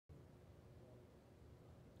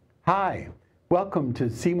Hi, welcome to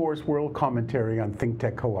Seymour's World Commentary on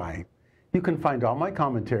ThinkTech Hawaii. You can find all my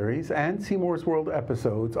commentaries and Seymour's World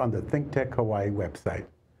episodes on the ThinkTech Hawaii website.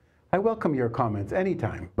 I welcome your comments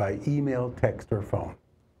anytime by email, text, or phone.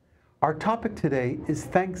 Our topic today is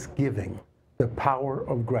Thanksgiving, the power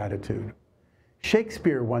of gratitude.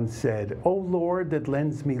 Shakespeare once said, "O Lord that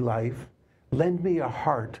lends me life, lend me a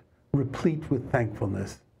heart replete with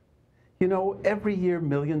thankfulness." You know, every year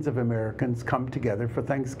millions of Americans come together for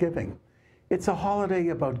Thanksgiving. It's a holiday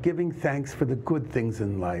about giving thanks for the good things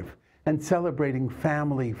in life and celebrating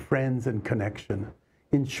family, friends, and connection.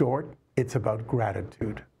 In short, it's about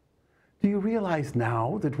gratitude. Do you realize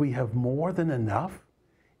now that we have more than enough?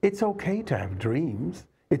 It's okay to have dreams.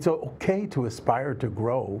 It's okay to aspire to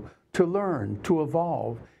grow, to learn, to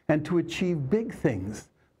evolve, and to achieve big things.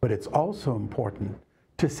 But it's also important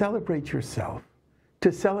to celebrate yourself,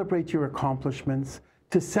 to celebrate your accomplishments,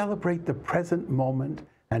 to celebrate the present moment,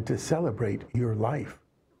 and to celebrate your life.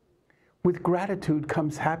 With gratitude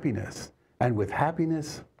comes happiness, and with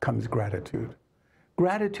happiness comes gratitude.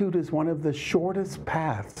 Gratitude is one of the shortest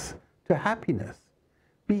paths to happiness.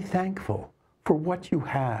 Be thankful for what you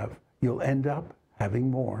have. You'll end up having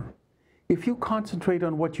more. If you concentrate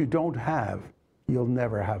on what you don't have, you'll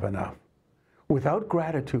never have enough. Without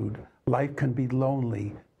gratitude, life can be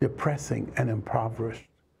lonely, depressing, and impoverished.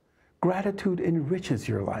 Gratitude enriches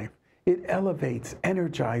your life. It elevates,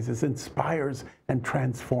 energizes, inspires, and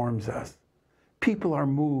transforms us. People are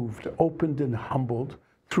moved, opened, and humbled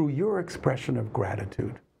through your expression of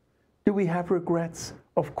gratitude. Do we have regrets?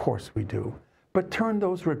 Of course we do. But turn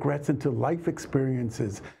those regrets into life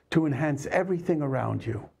experiences to enhance everything around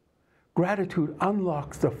you. Gratitude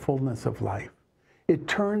unlocks the fullness of life. It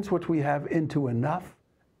turns what we have into enough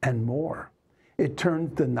and more. It turns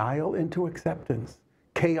denial into acceptance,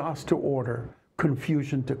 chaos to order,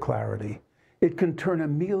 confusion to clarity. It can turn a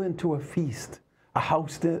meal into a feast, a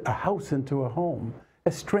house into a home,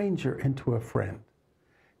 a stranger into a friend.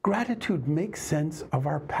 Gratitude makes sense of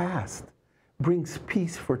our past, brings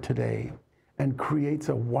peace for today, and creates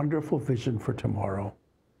a wonderful vision for tomorrow.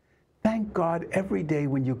 Thank God every day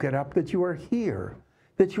when you get up that you are here,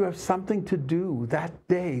 that you have something to do that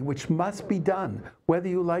day which must be done, whether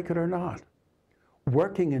you like it or not.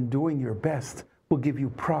 Working and doing your best will give you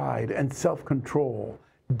pride and self-control,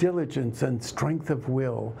 diligence and strength of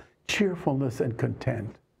will, cheerfulness and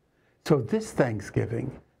content. So this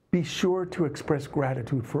Thanksgiving, be sure to express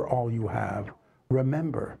gratitude for all you have.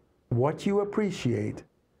 Remember, what you appreciate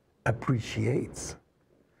appreciates.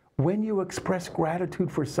 When you express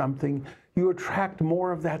gratitude for something, you attract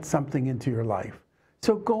more of that something into your life.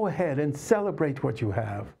 So go ahead and celebrate what you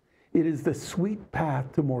have. It is the sweet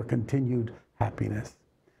path to more continued happiness.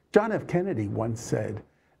 John F. Kennedy once said,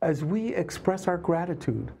 "As we express our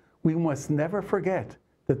gratitude, we must never forget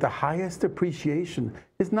that the highest appreciation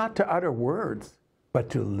is not to utter words, but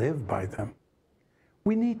to live by them."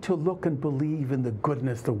 We need to look and believe in the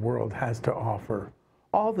goodness the world has to offer.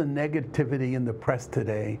 All the negativity in the press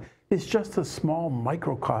today is just a small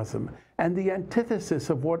microcosm and the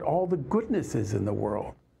antithesis of what all the goodness is in the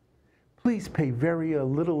world. Please pay very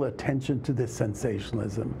little attention to this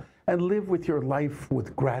sensationalism and live with your life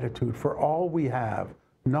with gratitude for all we have,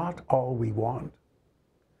 not all we want.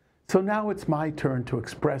 So now it's my turn to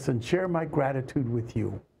express and share my gratitude with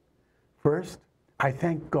you. First, I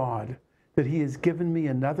thank God that He has given me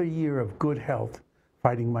another year of good health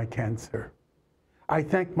fighting my cancer. I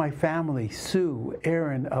thank my family, Sue,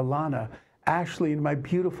 Aaron, Alana, Ashley, and my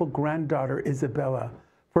beautiful granddaughter, Isabella,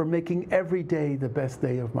 for making every day the best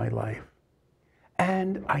day of my life.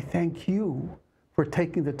 And I thank you for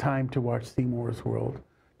taking the time to watch Seymour's World.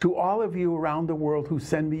 To all of you around the world who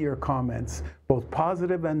send me your comments, both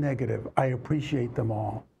positive and negative, I appreciate them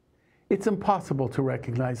all. It's impossible to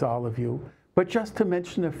recognize all of you, but just to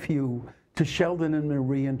mention a few, to Sheldon and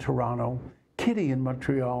Marie in Toronto, Kitty in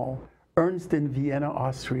Montreal, Ernst in Vienna,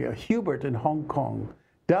 Austria, Hubert in Hong Kong,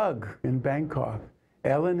 Doug in Bangkok,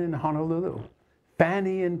 Ellen in Honolulu,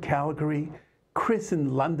 Fanny in Calgary, Chris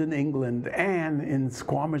in London, England, Anne in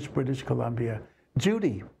Squamish, British Columbia,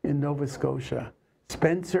 Judy in Nova Scotia,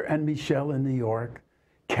 Spencer and Michelle in New York,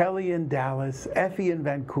 Kelly in Dallas, Effie in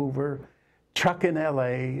Vancouver, Chuck in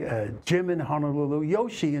LA, Jim in Honolulu,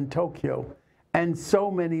 Yoshi in Tokyo, and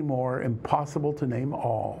so many more, impossible to name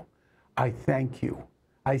all. I thank you.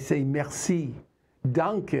 I say merci,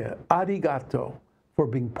 danke, arigato, for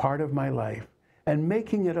being part of my life and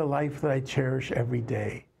making it a life that I cherish every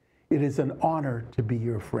day. It is an honor to be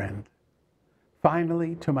your friend.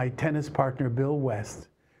 Finally, to my tennis partner, Bill West,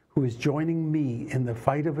 who is joining me in the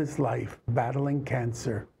fight of his life, battling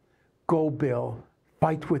cancer. Go, Bill,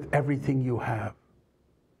 fight with everything you have.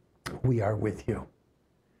 we are with you.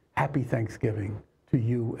 Happy Thanksgiving to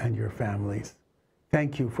you and your families.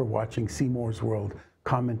 Thank you for watching Seymour's World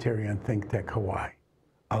Commentary on ThinkTech Hawaii.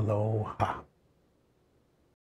 Aloha.